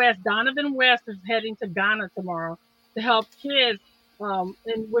Donovan West. Donovan West is heading to Ghana tomorrow to help kids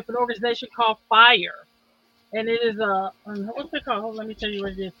with an organization called Fire. And it is what's it called? Hold, let me tell you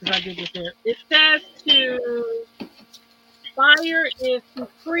what it is because I did this there. It says to Fire is to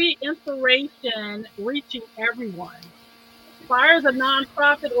free inspiration reaching everyone. Fire is a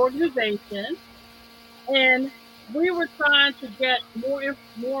nonprofit organization, and we were trying to get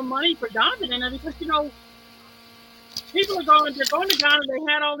more money for Donovan in it because people are they're going to Ghana. They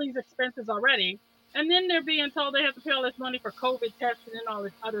had all these expenses already, and then they're being told they have to pay all this money for COVID testing and all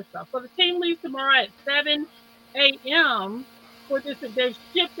this other stuff. So the team leaves tomorrow at 7 a.m. for this. They've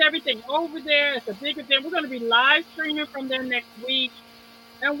shipped everything over there. It's a big event. We're going to be live streaming from there next week,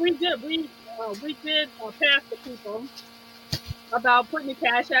 and we did pass the people about putting the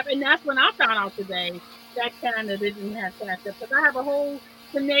Cash App, and that's when I found out today that Canada didn't have Cash App because I have a whole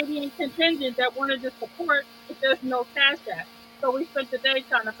Canadian contingent that wanted to support, but there's no Cash App. So we spent the day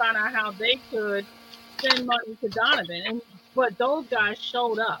trying to find out how they could send money to Donovan, but those guys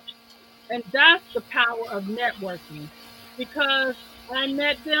showed up, and that's the power of networking because I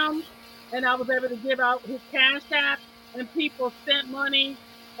met them, and I was able to give out his Cash App, and people sent money,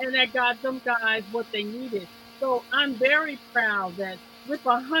 and that got them guys what they needed. So I'm very proud that with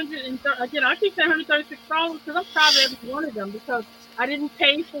 130, again, I keep saying $136 because I'm proud of every one of them because I didn't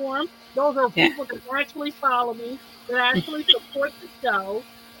pay for them. Those are people that actually follow me, that actually support the show,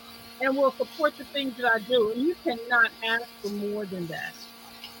 and will support the things that I do. And you cannot ask for more than that.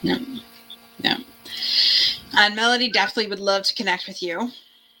 No. And Melody definitely would love to connect with you.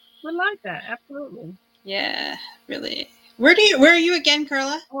 Would like that, absolutely. Yeah, really. Where are you again,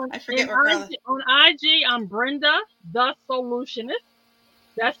 Carla? I forget where Carla. On IG, I'm Brenda the Solutionist.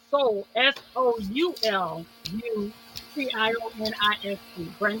 That's Soul, SOULUTIONIST.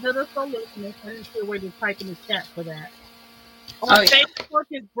 Brenda the Solutionist. I didn't see a way to type in the chat for that. On Facebook,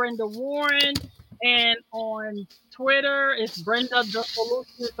 it's Brenda Warren, and on Twitter, it's Brenda the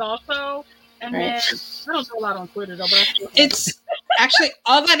Solutionist also. And then I don't do a lot on Twitter though, but it's actually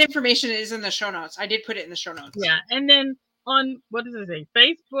all that information is in the show notes. I did put it in the show notes. Yeah, and then on what does it say?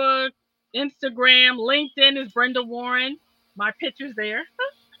 Facebook, Instagram, LinkedIn is Brenda Warren. My picture's there.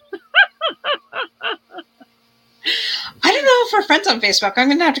 I don't know if we're friends on Facebook. I'm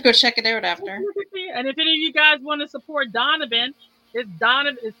gonna have to go check it out after. And if any of you guys want to support Donovan, it's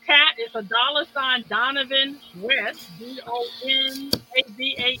 $, it's a $sign Donovan West,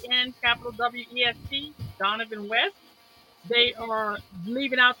 DONAVAN capital WEST, Donovan West. They are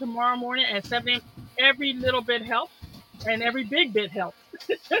leaving out tomorrow morning at 7 a.m. Every little bit helps, and every big bit helps.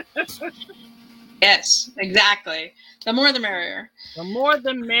 Yes, exactly. The more the merrier. The more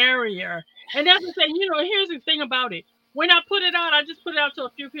the merrier. And that's the thing, here's the thing about it. When I put it out, I just put it out to a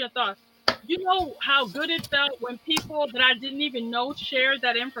few people and thought, you know how good it felt when people that I didn't even know shared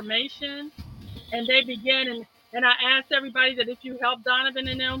that information, and they began, and I asked everybody that if you help Donovan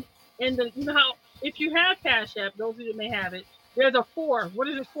and them, and how if you have Cash App, those of you that may have it, there's a 4. What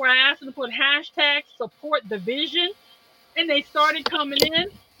is it for? I asked them to put hashtag support the vision, and they started coming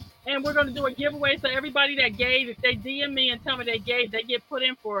in, and we're going to do a giveaway. So everybody that gave, if they DM me and tell me they gave, they get put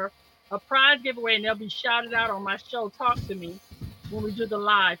in for a prize giveaway, and they'll be shouted out on my show, Talk to Me, when we do the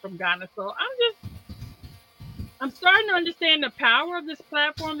live from Ghana. So I'm starting to understand the power of this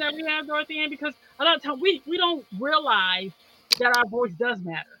platform that we have, Dorothy Ann, because a lot of times we don't realize that our voice does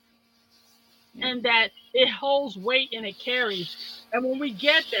matter and that it holds weight and it carries. And when we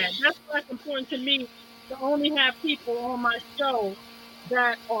get that, that's why it's important to me to only have people on my show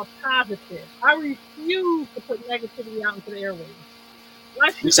that are positive. I refuse to put negativity out into the airwaves.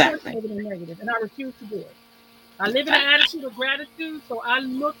 Exactly. Negative, and I refuse to do it. I live in an attitude of gratitude, so I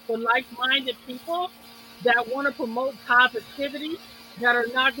look for like-minded people that want to promote positivity that are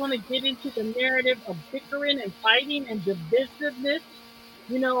not going to get into the narrative of bickering and fighting and divisiveness.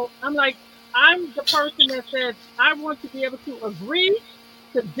 I'm like, I'm the person that says I want to be able to agree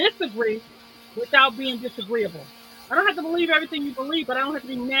to disagree without being disagreeable. I don't have to believe everything you believe, but I don't have to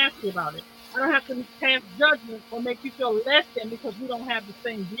be nasty about it. I don't have to pass judgment or make you feel less than because we don't have the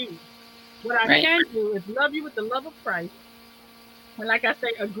same views. What I Right. can do is love you with the love of Christ. And like I say,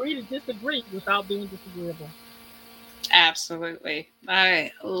 agree to disagree without being disagreeable. Absolutely.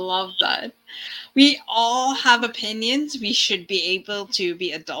 I love that. We all have opinions. We should be able to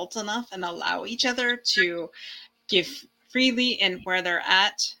be adult enough and allow each other to give freely and where they're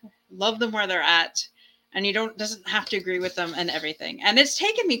at, love them where they're at, and you don't doesn't have to agree with them and everything. And it's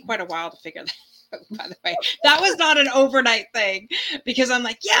taken me quite a while to figure that out, by the way. That was not an overnight thing because I'm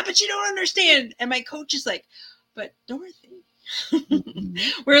like, yeah, but you don't understand. And my coach is like, but Dorothy,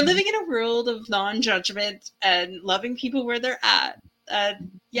 Mhm. we're living in a world of non-judgment and loving people where they're at. And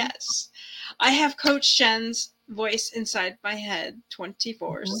Mhm. yes, I have Coach Jen's voice inside my head Mhm.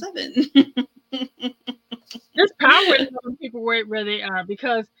 24/7. There's power in loving people where they are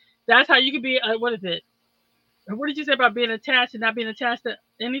because that's how you can be. What is it? What did you say about being attached and not being attached to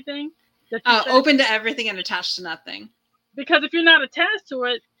anything that you said? Open to everything and attached to nothing. Because if you're not attached to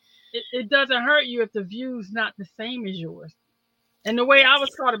it, it doesn't hurt you if the view's not the same as yours. And the way I was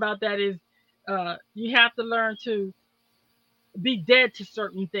Yes. taught about that is you have to learn to be dead to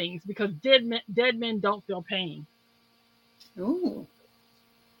certain things because dead men don't feel pain. Ooh,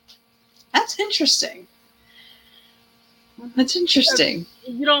 that's interesting. That's Because interesting.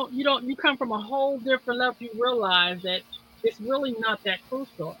 you come from a whole different level. You realize that it's really not that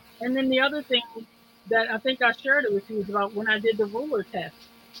crucial. And then the other thing that I think I shared it with you is about when I did the ruler test.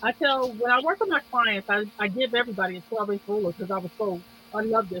 When I work with my clients, I give everybody a 12-inch ruler because I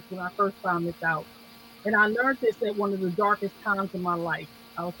love this when I first found this out. And I learned this at one of the darkest times in my life.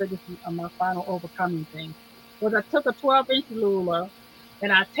 I would say this is my final overcoming thing. Was I took a 12-inch ruler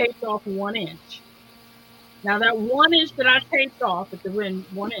and I taped off 1 inch. Now that 1 inch that I taped off at the rim,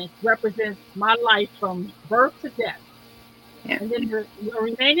 1 inch represents my life from birth to death. Yeah. And then the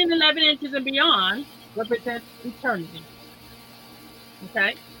remaining 11 inches and beyond represents eternity.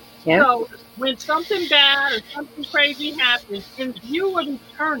 Okay. Yep. So when something bad or something crazy happens in view of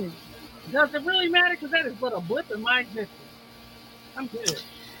eternity, does it really matter? Because that is but a blip in my existence. I'm good.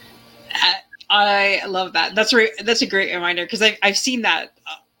 I love that. That's a great reminder because I've seen that.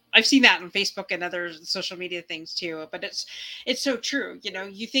 I've seen that on Facebook and other social media things too. But it's so true. You know,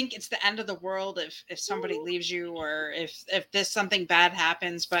 you think it's the end of the world if somebody Mhm. leaves you or if this something bad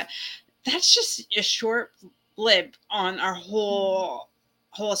happens, but that's just a short blip on our whole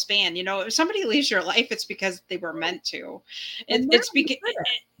span. You know, if somebody leaves your life, it's because they were meant to. And now It's you because say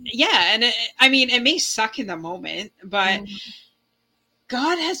that. yeah, and I mean, it may suck in the moment, but Mhm.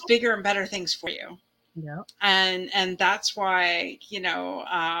 God has bigger and better things for you, Yeah. and that's why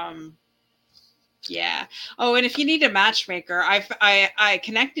yeah. Oh, and if you need a matchmaker, I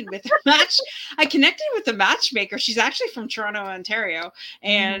connected with a match. I connected with a matchmaker. She's actually from Toronto, Ontario,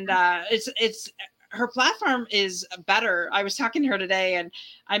 and Mhm. it's her platform is better. I was talking to her today, and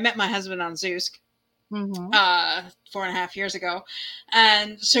I met my husband on Zeus Mhm. 4.5 years ago,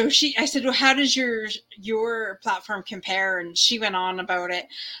 and so I said, well, how does your platform compare? And she went on about it.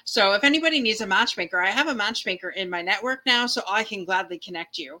 So if anybody needs a matchmaker, I have a matchmaker in my network now, so I can gladly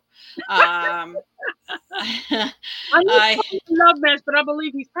connect you. um I need I to love match, but I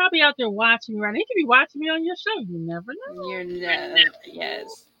believe he's probably out there watching me right now. He could be watching me on your show. You never you're know.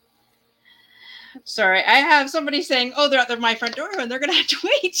 yes, sorry, I have somebody saying, oh, they're at my front door and they're gonna have to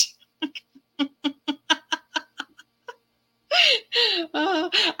wait.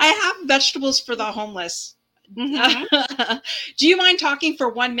 I have vegetables for the homeless. Mm-hmm. Do you mind talking for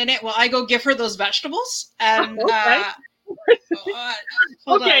 1 minute while I go give her those vegetables? And Okay. uh,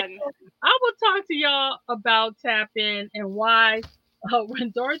 hold Okay. on. So I will talk to y'all about tap in and why.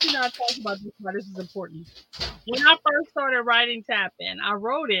 When Dorothy and I talked about this, why this is important. When I first started writing tap in, I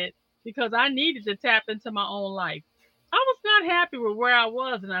wrote it because I needed to tap into my own life. I was not happy with where I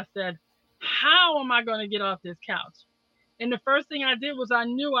was, and I said, "How am I going to get off this couch?" And the first thing I did was I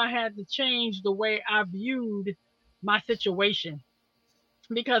knew I had to change the way I viewed my situation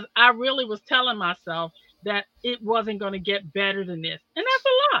because I really was telling myself that it wasn't going to get better than this. And that's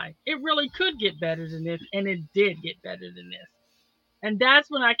a lie. It really could get better than this, and it did get better than this. And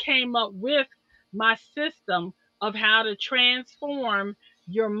that's when I came up with my system of how to transform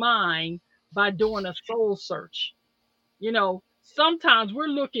your mind by doing a soul search. Sometimes we're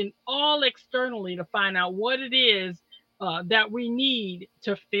looking all externally to find out what it is that we need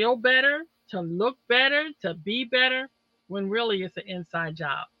to feel better, to look better, to be better. when really it's an inside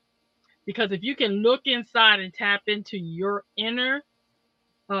job. Because if you can look inside and tap into your inner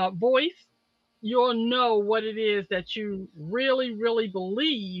voice, you'll know what it is that you really, really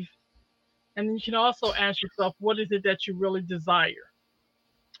believe. And then you can also ask yourself, what is it that you really desire?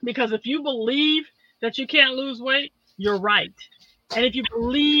 Because if you believe that you can't lose weight, you're right. And if you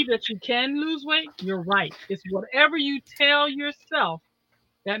believe that you can lose weight, you're right. It's whatever you tell yourself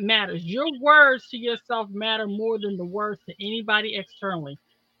that matters. Your words to yourself matter more than the words to anybody externally.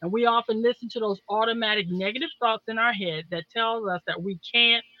 And we often listen to those automatic negative thoughts in our head that tells us that we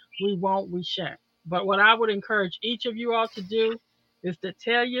can't, we won't, we shan't. But what I would encourage each of you all to do is to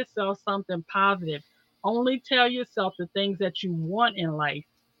tell yourself something positive. Only tell yourself the things that you want in life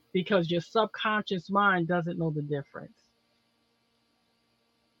because your subconscious mind doesn't know the difference.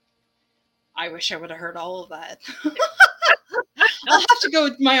 I wish I would have heard all of that. I'll have to go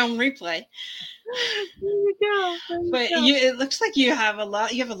with my own replay. There you go. There you But go. it looks like you have a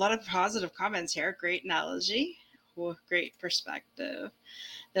lot. You have a lot of positive comments here. Great analogy. Well, great perspective.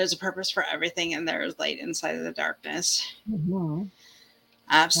 There's a purpose for everything, and there is light inside of the darkness. Mm-hmm.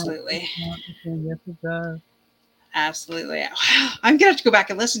 Absolutely. Yes, it does. Absolutely. Wow. I'm gonna have to go back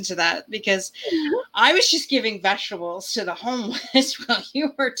and listen to that because I was just giving vegetables to the homeless while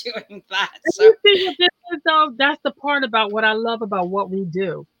you were doing that. And So you see what this is though? That's the part about what I love about what we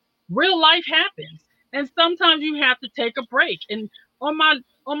do. Real life happens. And sometimes you have to take a break. And on my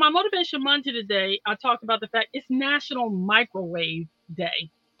on my motivation Monday today, I talked about the fact it's National Microwave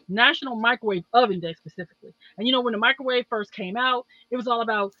Day. National Microwave Oven Day specifically. And you know, when the microwave first came out, it was all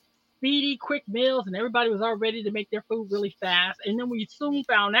about speedy, quick meals, and everybody was all ready to make their food really fast. And then we soon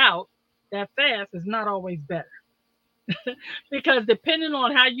found out that fast is not always better because depending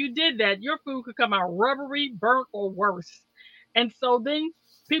on how you did that, your food could come out rubbery, burnt, or worse. And so then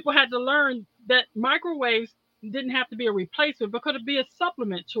people had to learn that microwaves didn't have to be a replacement, but could be a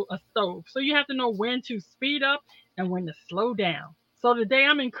supplement to a stove. So you have to know when to speed up and when to slow down. So today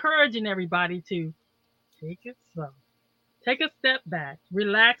I'm encouraging everybody to take it slow, take a step back,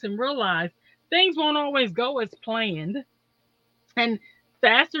 relax, and realize things won't always go as planned. And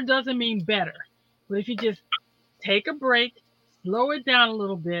faster doesn't mean better. But if you just take a break, slow it down a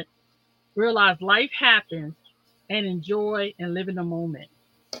little bit, realize life happens, and enjoy and live in the moment.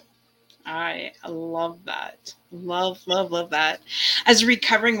 I love that. Love that. As a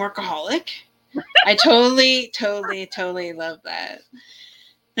recovering workaholic, I totally love that.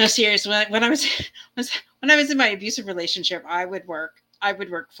 No, seriously. When I was when I was in my abusive relationship, I would work. I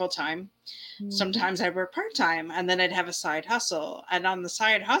would work full time. Mhm, Sometimes I'd work part time, and then I'd have a side hustle. And on the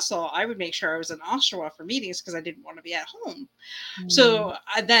side hustle, I would make sure I was in Oshawa for meetings because I didn't want to be at home. mhm, So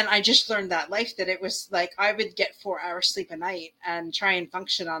then I just learned that life that it was like I would get 4 hours sleep a night and try and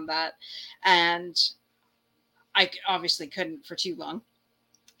function on that. And I obviously couldn't for too long,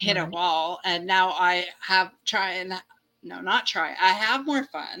 hit a right. wall. And now I have try and no, not try. I have more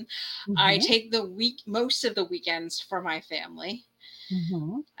fun. I Mhm, take the most of the weekends for my family.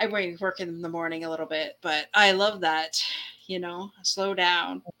 mhm. I work in the morning a little bit, but I love that. Slow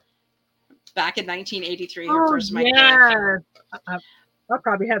down. Back in 1983, her Oh first microwave. yes, I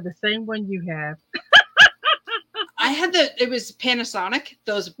probably have the same one you have. I had it was Panasonic,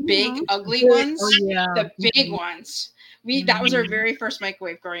 those big Mhm. ugly Big. Oh ones, yeah. the big Mhm, ones. That was our mhm. very first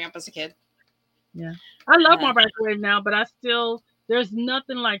microwave growing up as a kid. Yeah, I love Uh, my microwave now, but I still there's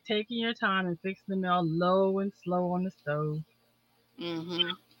nothing like taking your time and fixing the meal low and slow on the stove.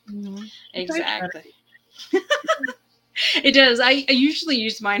 mm-hmm, It tastes better. exactly. It does. I usually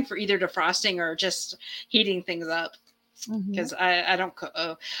use mine for either defrosting or just heating things up Mhm, because I don't cook.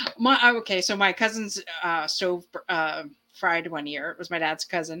 Okay, so my cousin's stove fried one year. It was my dad's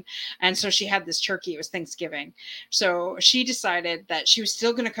cousin, and so she had this turkey. It was Thanksgiving, so she decided that she was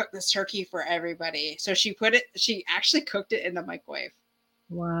still going to cook this turkey for everybody. So she put it. She actually cooked it in the microwave.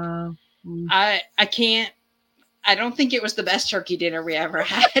 wow. Mm. I can't. I don't think it was the best turkey dinner we ever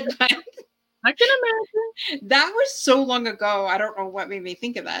had, but I can imagine. that was so long ago. I don't know what made me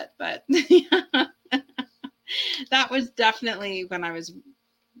think of that, but yeah, that was definitely when I was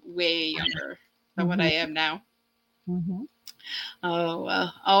way younger than what I Mhm, am now. mhm. Oh,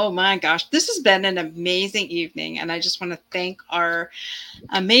 well. Oh my gosh. This has been an amazing evening. And I just want to thank our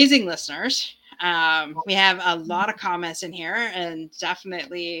amazing listeners. We have a lot of comments in here, and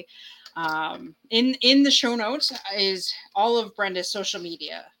definitely in the show notes is all of Brenda's social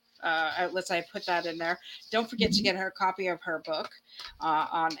media outlets. I put that in there. Don't forget to Mhm. get her a copy of her book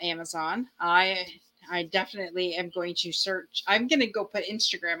on Amazon. I definitely am going to search. I'm going to go put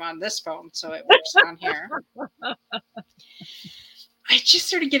Instagram on this phone so it works on here. I just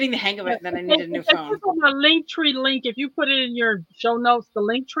started getting the hang of it, and then I needed a new If I phone. click on the Linktree link, if you put it in your show notes, the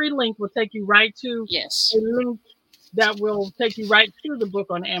Linktree link will take you right to a Yes. link that will take you right to the book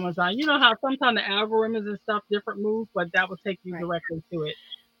on Amazon. You know how sometimes the algorithms and stuff different moves, but that will take you Right. directly to it.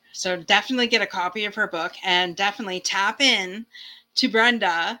 So definitely get a copy of her book and definitely tap in to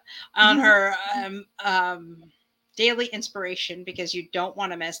Brenda on Mhm. her daily inspiration, because you don't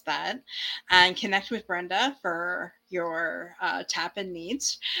want to miss that, and connect with Brenda for your tap in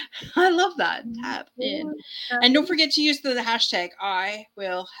needs. I love that. Tap in. And don't forget to use the hashtag I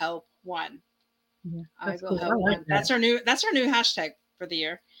will help one. Yeah, I that's will cool. I help like one. that. That's our new hashtag for the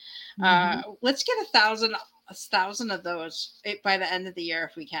year. Hmm. Let's get a thousand of those by the end of the year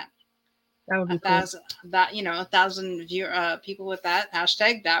if we can. That would A be cool. thousand that you know a thousand people with that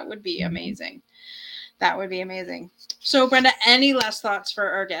hashtag, that would be Mhm. amazing. That would be amazing. So Brenda, any last thoughts for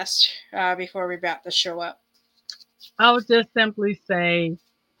our guest before we wrap the show up? I would just simply say,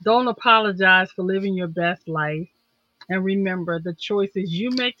 don't apologize for living your best life. And remember, the choices you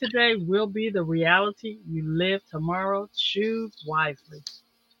make today will be the reality you live tomorrow. Choose wisely.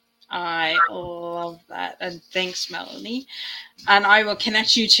 I love that, and thanks, Melanie. And I will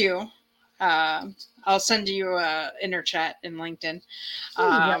connect you to. I'll send you a inner chat in LinkedIn. There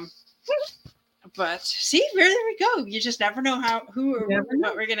you go. um, but see, there we go. You just never know how who You or never what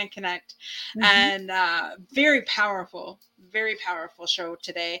know. we're gonna connect. Hmm. And very powerful show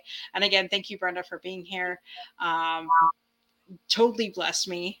today. And again, thank you, Brenda, for being here. um, totally blessed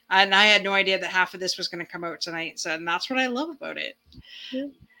me, and I had no idea that half of this was going to come out tonight, so, and that's what I love about it. Yeah.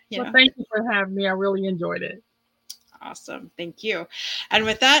 you Well, know thank you for having me. I really enjoyed it. Awesome, thank you. And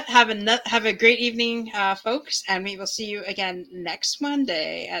with that, have a great evening, folks, and we will see you again next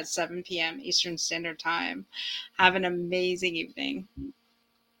Monday at 7 p.m. Eastern Standard Time. Have an amazing evening.